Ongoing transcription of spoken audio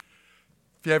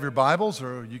If you have your Bibles,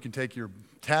 or you can take your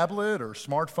tablet or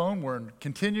smartphone, we're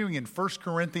continuing in 1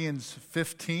 Corinthians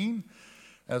 15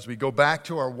 as we go back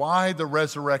to our Why the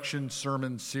Resurrection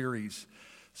sermon series.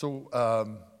 So,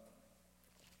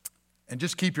 and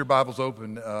just keep your Bibles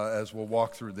open as we'll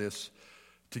walk through this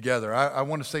together. I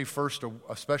want to say first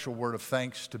a special word of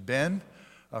thanks to Ben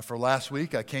for last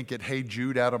week. I can't get Hey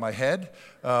Jude out of my head,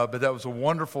 but that was a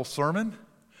wonderful sermon.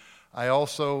 I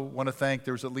also want to thank,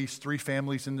 there's at least 3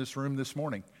 families in this room this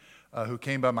morning who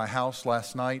came by my house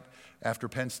last night after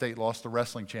Penn State lost the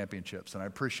wrestling championships. And I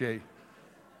appreciate,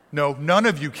 no, none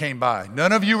of you came by.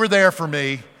 None of you were there for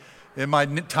me in my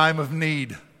time of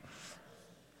need.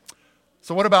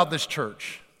 So what about this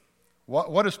church?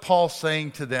 What is Paul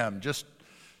saying to them? Just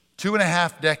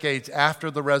 2.5 decades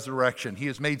after the resurrection, he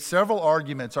has made several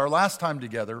arguments. Our last time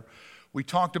together, we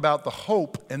talked about the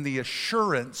hope and the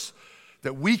assurance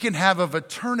that we can have of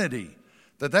eternity,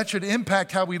 that should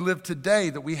impact how we live today,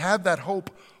 that we have that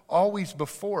hope always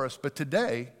before us. But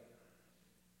today,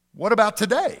 what about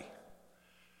today?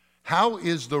 How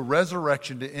is the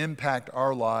resurrection to impact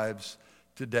our lives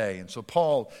today? And so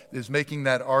Paul is making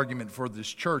that argument for this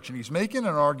church, and he's making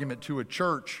an argument to a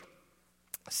church,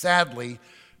 sadly,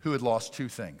 who had lost 2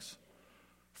 things.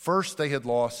 First, they had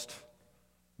lost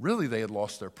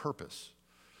their purpose.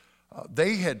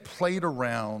 They had played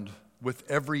around with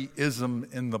every ism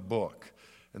in the book.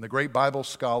 And the great Bible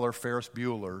scholar Ferris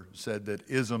Bueller said that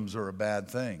isms are a bad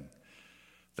thing.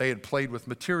 They had played with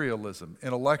materialism,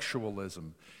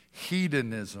 intellectualism,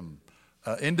 hedonism,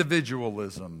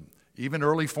 individualism, even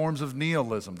early forms of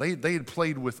nihilism. They had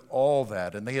played with all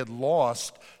that, and they had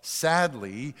lost,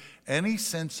 sadly, any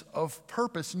sense of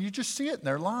purpose. And you just see it in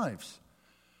their lives.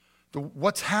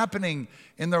 What's happening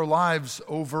in their lives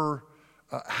over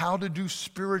how to do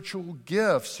spiritual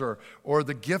gifts or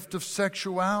the gift of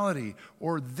sexuality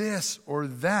or this or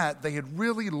that. They had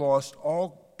really lost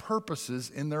all purposes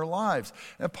in their lives.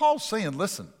 And Paul's saying,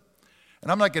 listen,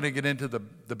 and I'm not going to get into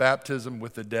the baptism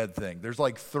with the dead thing. There's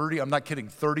like 30, I'm not kidding,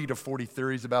 30 to 40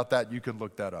 theories about that. You can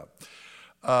look that up.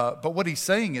 But what he's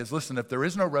saying is, listen, if there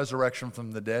is no resurrection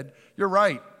from the dead, you're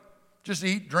right. Just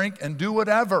eat, drink, and do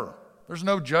whatever. There's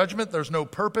no judgment, there's no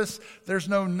purpose, there's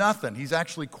no nothing. He's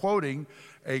actually quoting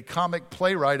a comic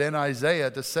playwright in Isaiah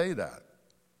to say that.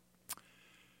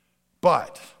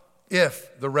 But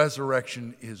if the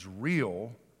resurrection is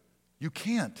real, you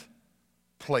can't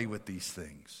play with these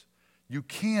things. You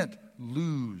can't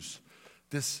lose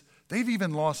this. They've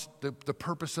even lost the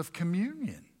purpose of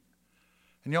communion.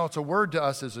 And y'all, it's a word to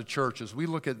us as a church as we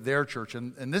look at their church.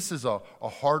 And this is a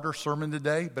harder sermon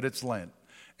today, but it's Lent.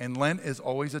 And Lent is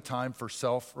always a time for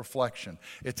self-reflection.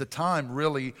 It's a time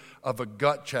really of a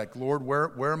gut check. Lord,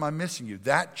 where am I missing you?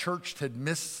 That church had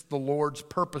missed the Lord's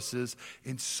purposes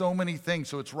in so many things.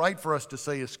 So it's right for us to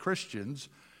say as Christians,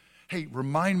 hey,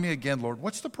 remind me again, Lord,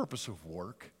 what's the purpose of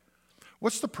work?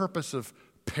 What's the purpose of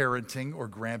parenting or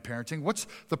grandparenting? What's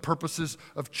the purposes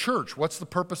of church? What's the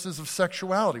purposes of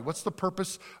sexuality? What's the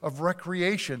purpose of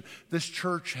recreation? This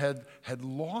church had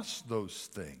lost those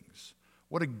things.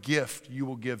 What a gift you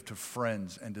will give to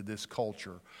friends and to this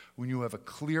culture when you have a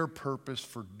clear purpose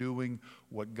for doing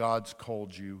what God's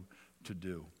called you to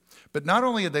do. But not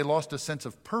only had they lost a sense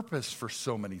of purpose for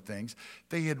so many things,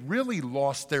 they had really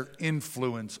lost their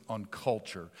influence on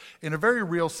culture. In a very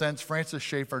real sense, Francis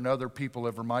Schaeffer and other people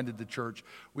have reminded the church,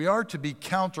 we are to be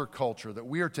counterculture, that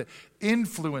we are to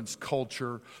influence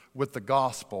culture with the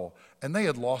gospel. And they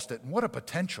had lost it. And what a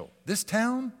potential. This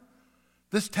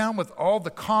town with all the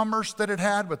commerce that it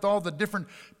had, with all the different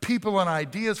people and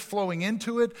ideas flowing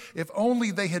into it, if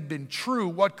only they had been true,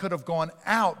 what could have gone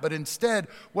out? But instead,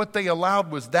 what they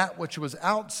allowed was that which was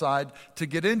outside to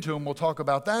get into, and we'll talk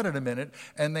about that in a minute,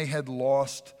 and they had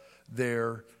lost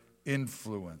their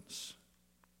influence.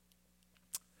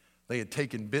 They had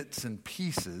taken bits and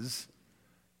pieces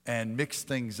and mixed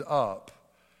things up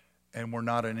and were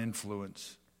not an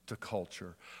influence to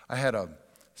culture. I had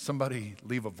somebody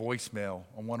leave a voicemail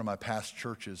on one of my past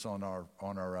churches on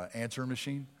our answer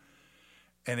machine.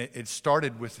 And it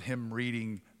started with him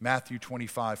reading Matthew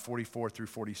 25, 44 through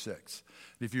 46.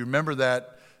 If you remember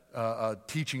that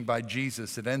teaching by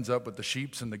Jesus, it ends up with the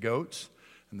sheeps and the goats.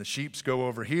 And the sheeps go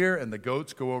over here and the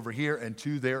goats go over here and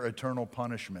to their eternal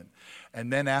punishment.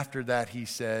 And then after that he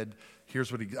said,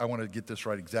 I want to get this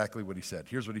right exactly what he said.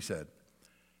 Here's what he said.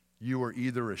 You are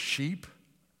either a sheep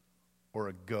or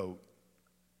a goat.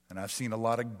 And I've seen a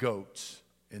lot of goats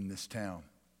in this town.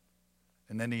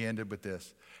 And then he ended with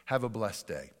this. Have a blessed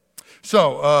day.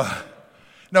 So,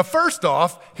 now first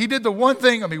off, he did the one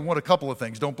thing, a couple of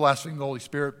things. Don't blaspheme the Holy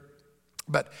Spirit.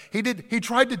 But he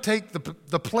tried to take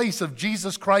the place of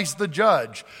Jesus Christ the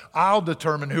judge. I'll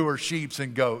determine who are sheep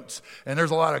and goats. And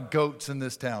there's a lot of goats in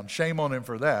this town. Shame on him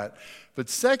for that. But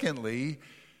secondly,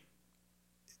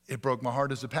 it broke my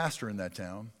heart as a pastor in that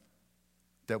town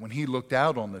that when he looked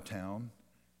out on the town,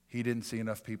 he didn't see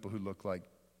enough people who looked like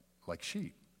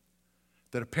sheep.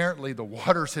 That apparently the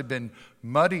waters had been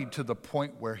muddied to the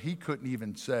point where he couldn't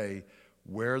even say,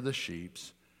 where are the sheep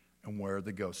and where are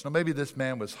the goats? Now maybe this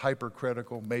man was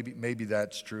hypercritical. Maybe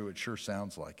that's true. It sure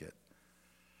sounds like it.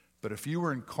 But if you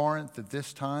were in Corinth at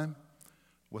this time,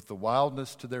 with the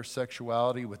wildness to their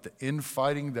sexuality, with the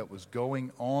infighting that was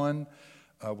going on,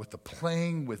 with the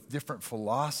playing with different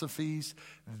philosophies,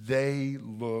 they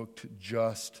looked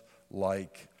just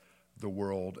like the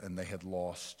world, and they'd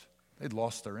lost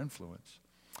their influence.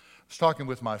 I was talking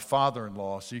with my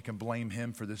father-in-law, so you can blame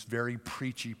him for this very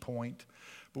preachy point,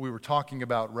 but we were talking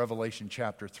about Revelation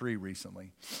chapter 3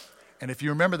 recently. And if you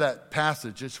remember that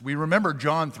passage, we remember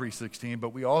John 3:16,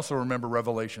 but we also remember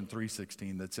Revelation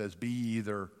 3:16 that says, be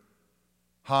either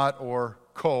hot or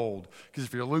cold, because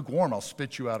if you're lukewarm, I'll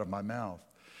spit you out of my mouth.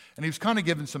 And he was kind of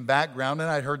giving some background, and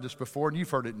I'd heard this before, and you've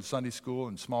heard it in Sunday school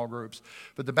and small groups.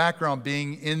 But the background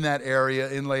being in that area,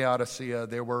 in Laodicea,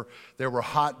 there were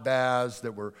hot baths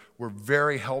that were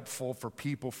very helpful for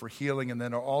people for healing. And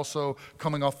then also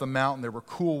coming off the mountain, there were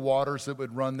cool waters that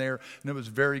would run there, and it was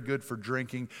very good for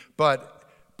drinking. But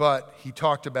he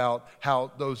talked about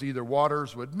how those either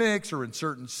waters would mix, or in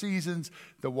certain seasons,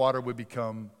 the water would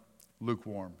become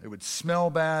lukewarm. It would smell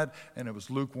bad, and it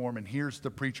was lukewarm. And here's the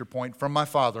preacher point from my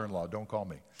father-in-law. Don't call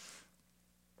me.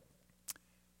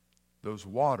 Those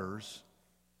waters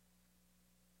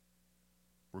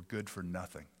were good for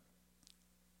nothing.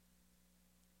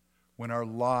 When our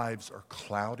lives are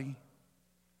cloudy,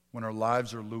 when our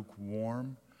lives are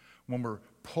lukewarm, when we're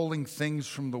pulling things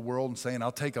from the world and saying,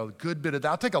 I'll take a good bit of that,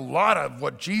 I'll take a lot of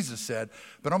what Jesus said,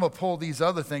 but I'm going to pull these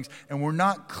other things, and we're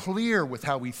not clear with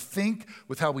how we think,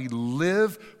 with how we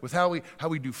live, with how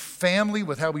we do family,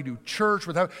 with how we do church,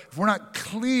 if we're not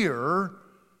clear,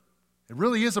 it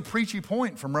really is a preachy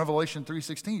point from Revelation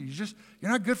 3:16.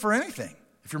 You're not good for anything.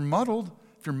 If you're muddled,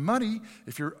 if you're muddy,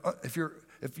 if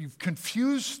you've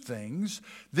confused things,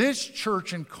 this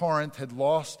church in Corinth had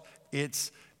lost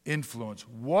its influence.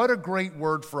 What a great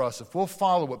word for us. If we'll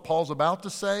follow what Paul's about to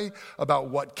say about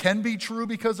what can be true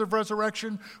because of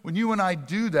resurrection, when you and I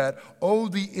do that,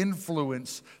 the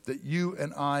influence that you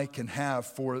and I can have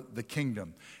for the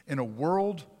kingdom. In a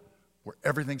world where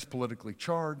everything's politically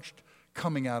charged,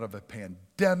 coming out of a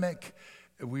pandemic,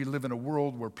 we live in a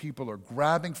world where people are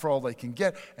grabbing for all they can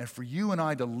get, and for you and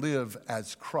I to live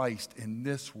as Christ in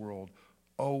this world,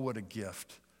 what a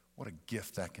gift. What a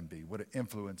gift that can be. What an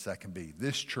influence that can be.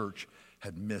 This church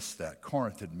had missed that.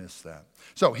 Corinth had missed that.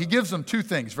 So he gives them two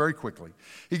things very quickly.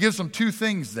 He gives them two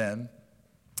things then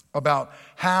about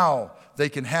how they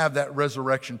can have that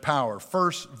resurrection power.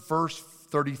 First, verse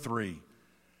 33.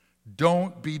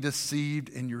 Don't be deceived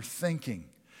in your thinking.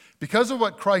 Because of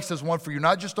what Christ has won for you,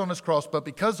 not just on his cross, but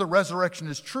because the resurrection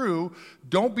is true,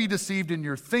 don't be deceived in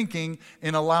your thinking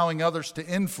in allowing others to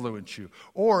influence you.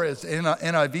 Or as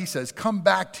NIV says, come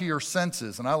back to your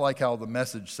senses. And I like how the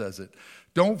Message says it.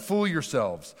 Don't fool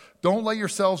yourselves. Don't let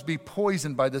yourselves be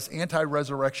poisoned by this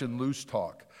anti-resurrection loose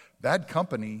talk. Bad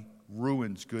company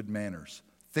ruins good manners.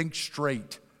 Think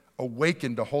straight.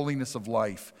 Awaken to holiness of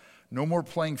life. No more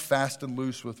playing fast and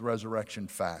loose with resurrection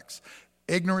facts.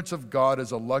 Ignorance of God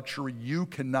is a luxury you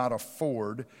cannot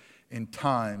afford in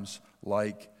times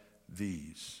like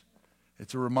these.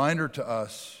 It's a reminder to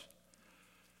us,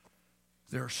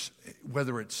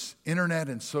 whether it's internet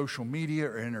and social media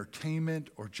or entertainment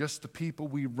or just the people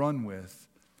we run with,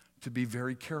 to be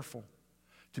very careful.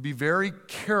 To be very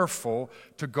careful,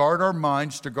 to guard our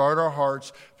minds, to guard our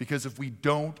hearts, because if we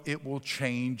don't, it will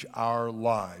change our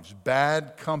lives.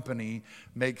 Bad company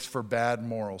makes for bad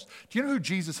morals. Do you know who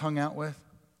Jesus hung out with?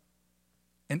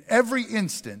 In every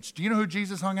instance, do you know who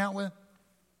Jesus hung out with?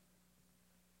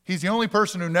 He's the only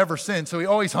person who never sinned, so he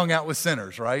always hung out with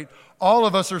sinners, right? All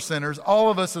of us are sinners. All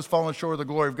of us has fallen short of the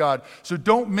glory of God. So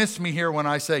don't miss me here when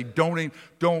I say don't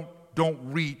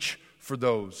reach for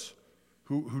those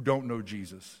who don't know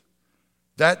Jesus.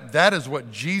 That is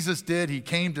what Jesus did. He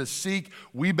came to seek.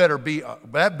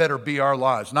 That better be our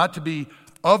lives. Not to be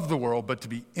of the world, but to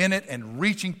be in it and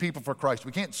reaching people for Christ.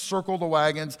 We can't circle the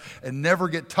wagons and never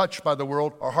get touched by the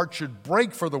world. Our hearts should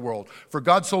break for the world. For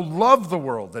God so loved the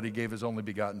world that he gave his only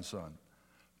begotten Son.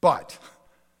 But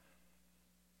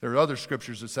There are other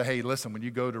scriptures that say, hey, listen, when you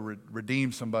go to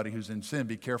redeem somebody who's in sin,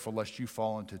 be careful lest you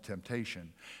fall into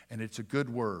temptation. And it's a good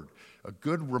word, a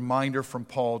good reminder from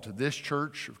Paul to this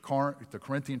church, the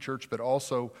Corinthian church, but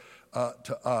also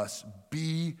to us.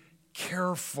 Be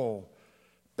careful.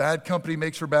 Bad company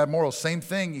makes for bad morals. Same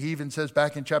thing, he even says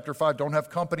back in chapter 5, don't have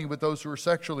company with those who are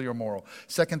sexually immoral.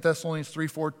 2 Thessalonians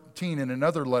 3:14, in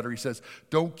another letter, he says,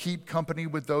 don't keep company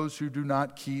with those who do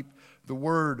not keep the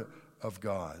word of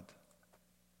God.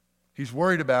 He's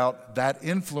worried about that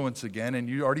influence again, and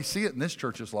you already see it in this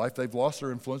church's life. They've lost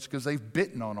their influence because they've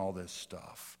bitten on all this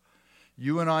stuff.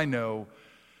 You and I know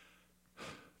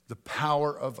the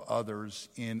power of others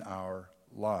in our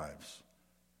lives,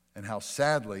 and how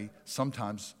sadly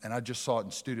sometimes, and I just saw it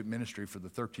in student ministry for the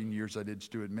 13 years I did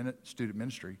student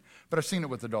ministry, but I've seen it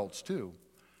with adults too,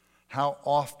 how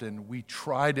often we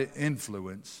try to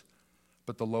influence,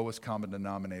 but the lowest common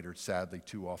denominator sadly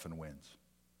too often wins.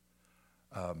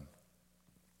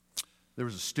 There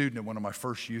was a student at one of my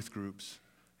first youth groups,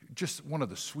 just one of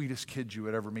the sweetest kids you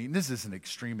would ever meet. And this is an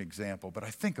extreme example, but I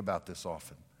think about this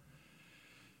often.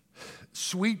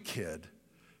 Sweet kid,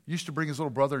 used to bring his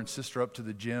little brother and sister up to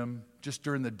the gym just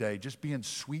during the day, just being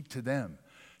sweet to them.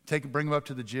 Bring them up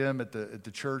to the gym at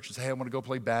the church and say, hey, I want to go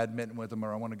play badminton with them,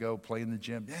 or I want to go play in the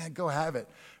gym. Yeah, go have it.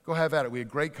 Go have at it. We had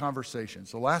great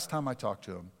conversations. The last time I talked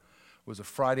to him was a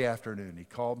Friday afternoon. He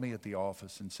called me at the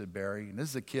office and said, Barry, and this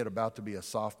is a kid about to be a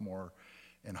sophomore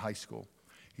in high school.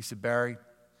 He said, Barry,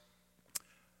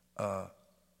 I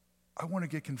want to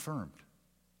get confirmed.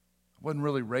 I wasn't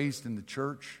really raised in the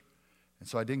church, and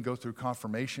so I didn't go through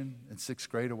confirmation in 6th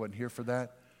grade. I wasn't here for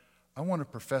that. I want to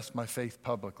profess my faith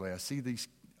publicly. I see these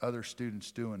other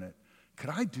students doing it.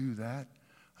 Could I do that?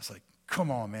 I was like, come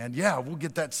on, man. Yeah, we'll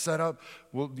get that set up.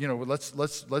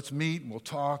 Let's meet and we'll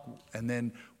talk, and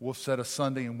then we'll set a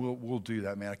Sunday and we'll do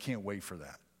that, man. I can't wait for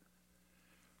that.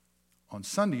 On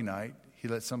Sunday night, he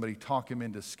let somebody talk him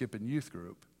into skipping youth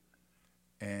group,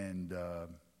 and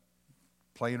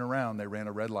playing around, they ran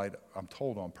a red light, I'm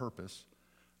told on purpose,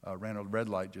 ran a red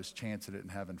light, just chancing it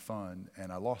and having fun,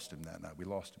 and I lost him that night. We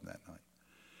lost him that night.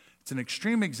 It's an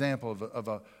extreme example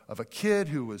of a kid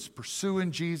who was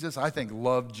pursuing Jesus, I think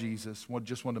loved Jesus,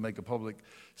 just wanted to make a public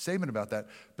statement about that.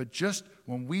 But just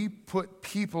when we put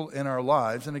people in our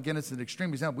lives, and again, it's an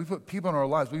extreme example, we put people in our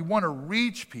lives, we want to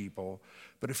reach people,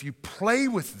 but if you play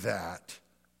with that,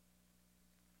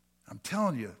 I'm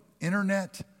telling you,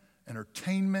 internet,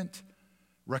 entertainment,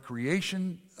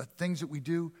 recreation, things that we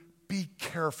do, be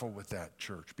careful with that,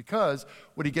 church. Because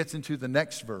what he gets into the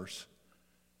next verse,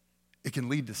 it can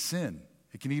lead to sin.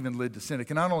 It can even lead to sin. It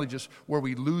can not only just where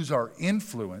we lose our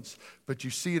influence, but you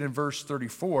see it in verse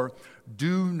 34,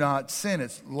 do not sin.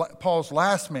 It's Paul's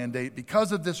last mandate.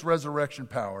 Because of this resurrection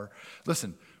power,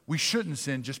 listen, we shouldn't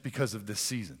sin just because of this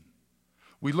season.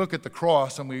 We look at the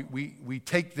cross and we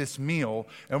take this meal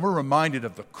and we're reminded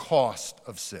of the cost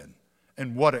of sin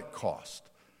and what it cost.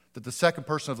 That the second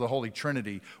person of the Holy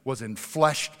Trinity was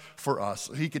enfleshed for us.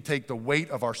 So he could take the weight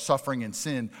of our suffering and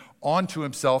sin onto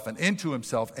himself and into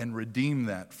himself and redeem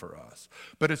that for us.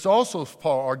 But it's also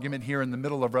Paul's argument here in the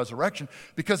middle of resurrection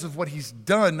because of what he's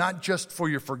done, not just for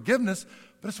your forgiveness,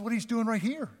 but it's what he's doing right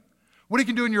here. What he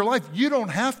can do in your life. You don't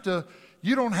have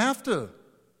to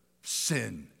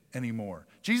sin anymore.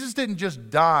 Jesus didn't just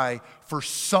die for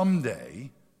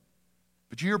someday.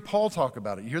 But you hear Paul talk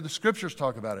about it. You hear the scriptures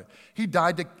talk about it. He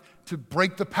died to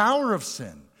break the power of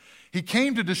sin. He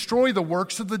came to destroy the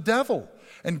works of the devil.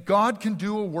 And God can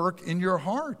do a work in your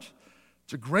heart.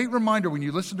 It's a great reminder when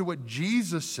you listen to what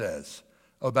Jesus says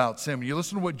about sin. When you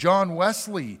listen to what John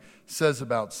Wesley says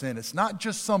about sin. It's not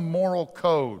just some moral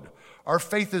code. Our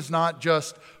faith is not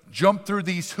just jump through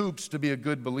these hoops to be a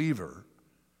good believer.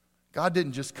 God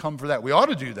didn't just come for that. We ought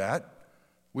to do that.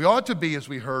 We ought to be, as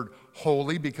we heard,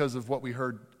 holy because of what we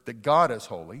heard that God is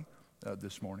holy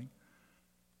this morning.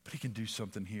 But he can do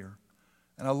something here.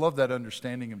 And I love that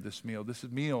understanding of this meal. This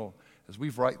meal, as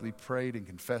we've rightly prayed and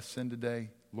confessed sin today,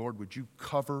 Lord, would you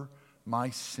cover my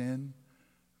sin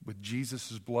with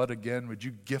Jesus' blood again? Would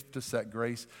you gift us that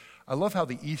grace? I love how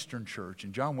the Eastern Church,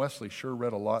 and John Wesley sure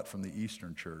read a lot from the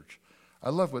Eastern Church. I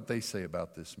love what they say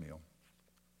about this meal.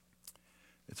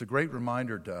 It's a great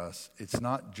reminder to us, it's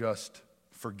not just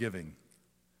forgiving.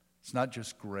 It's not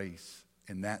just grace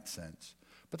in that sense.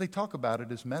 But they talk about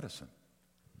it as medicine.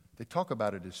 They talk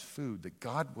about it as food, that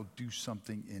God will do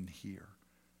something in here.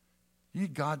 You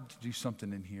need God to do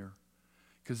something in here.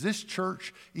 Because this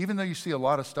church, even though you see a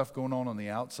lot of stuff going on the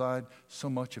outside, so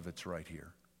much of it's right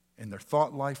here. In their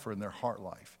thought life or in their heart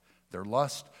life. Their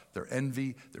lust, their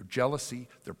envy, their jealousy,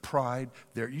 their pride.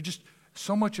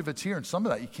 So much of it's here, and some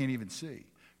of that you can't even see.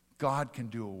 God can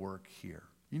do a work here.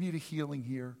 You need a healing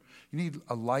here. You need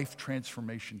a life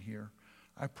transformation here.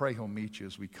 I pray he'll meet you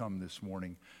as we come this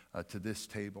morning to this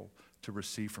table to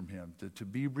receive from him, to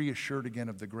be reassured again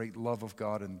of the great love of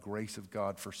God and grace of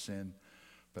God for sin,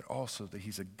 but also that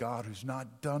he's a God who's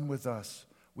not done with us.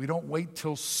 We don't wait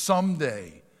till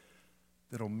someday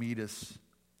that'll meet us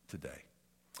today.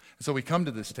 And so we come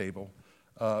to this table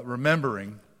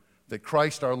remembering that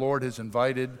Christ our Lord has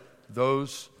invited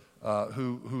those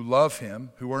who love him,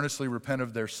 who earnestly repent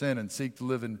of their sin and seek to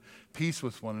live in peace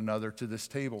with one another to this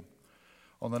table.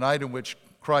 On the night in which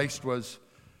Christ was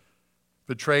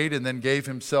betrayed and then gave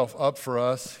himself up for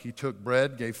us, he took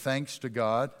bread, gave thanks to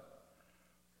God,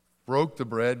 broke the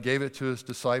bread, gave it to his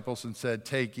disciples and said,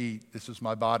 "Take, eat, this is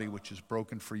my body which is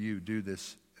broken for you. Do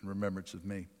this in remembrance of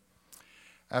me."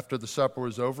 After the supper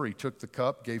was over, he took the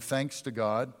cup, gave thanks to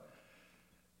God,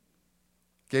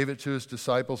 gave it to his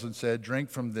disciples and said, "Drink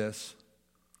from this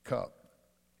cup,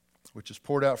 which is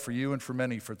poured out for you and for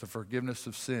many for the forgiveness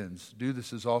of sins. Do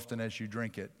this as often as you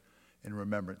drink it in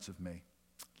remembrance of me."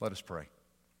 Let us pray.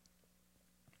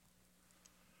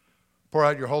 Pour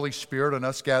out your Holy Spirit on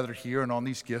us gathered here and on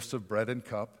these gifts of bread and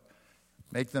cup.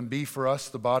 Make them be for us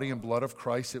the body and blood of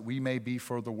Christ, that we may be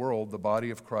for the world the body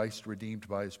of Christ redeemed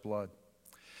by his blood.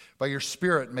 By your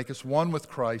Spirit, make us one with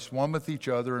Christ, one with each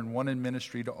other, and one in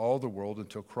ministry to all the world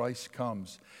until Christ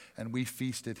comes and we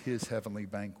feast at his heavenly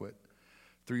banquet.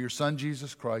 Through your Son,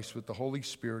 Jesus Christ, with the Holy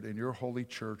Spirit and your holy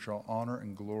church, all honor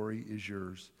and glory is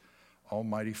yours,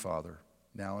 Almighty Father,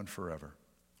 now and forever.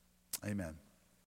 Amen.